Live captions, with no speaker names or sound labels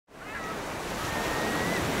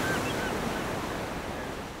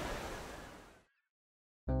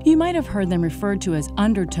You might have heard them referred to as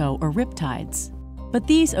undertow or rip tides, but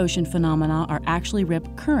these ocean phenomena are actually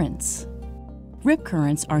rip currents. Rip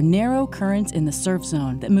currents are narrow currents in the surf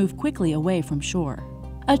zone that move quickly away from shore.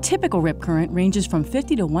 A typical rip current ranges from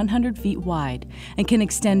 50 to 100 feet wide and can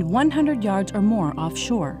extend 100 yards or more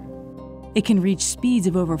offshore. It can reach speeds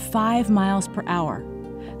of over 5 miles per hour.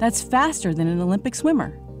 That's faster than an Olympic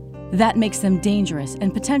swimmer. That makes them dangerous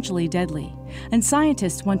and potentially deadly, and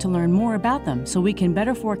scientists want to learn more about them so we can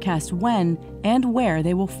better forecast when and where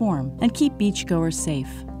they will form and keep beachgoers safe.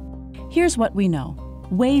 Here's what we know.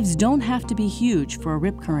 Waves don't have to be huge for a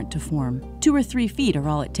rip current to form. 2 or 3 feet are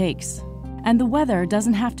all it takes. And the weather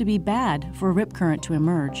doesn't have to be bad for a rip current to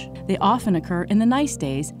emerge. They often occur in the nice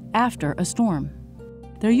days after a storm.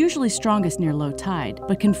 They're usually strongest near low tide,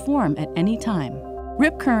 but can form at any time.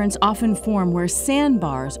 Rip currents often form where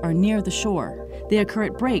sandbars are near the shore. They occur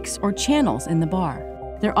at breaks or channels in the bar.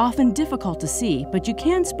 They're often difficult to see, but you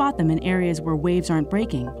can spot them in areas where waves aren't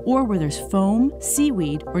breaking, or where there's foam,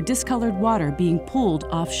 seaweed, or discolored water being pulled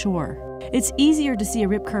offshore. It's easier to see a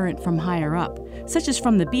rip current from higher up, such as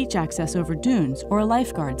from the beach access over dunes or a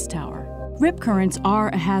lifeguard's tower. Rip currents are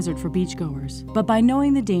a hazard for beachgoers, but by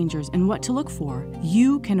knowing the dangers and what to look for,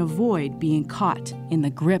 you can avoid being caught in the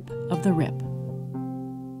grip of the rip.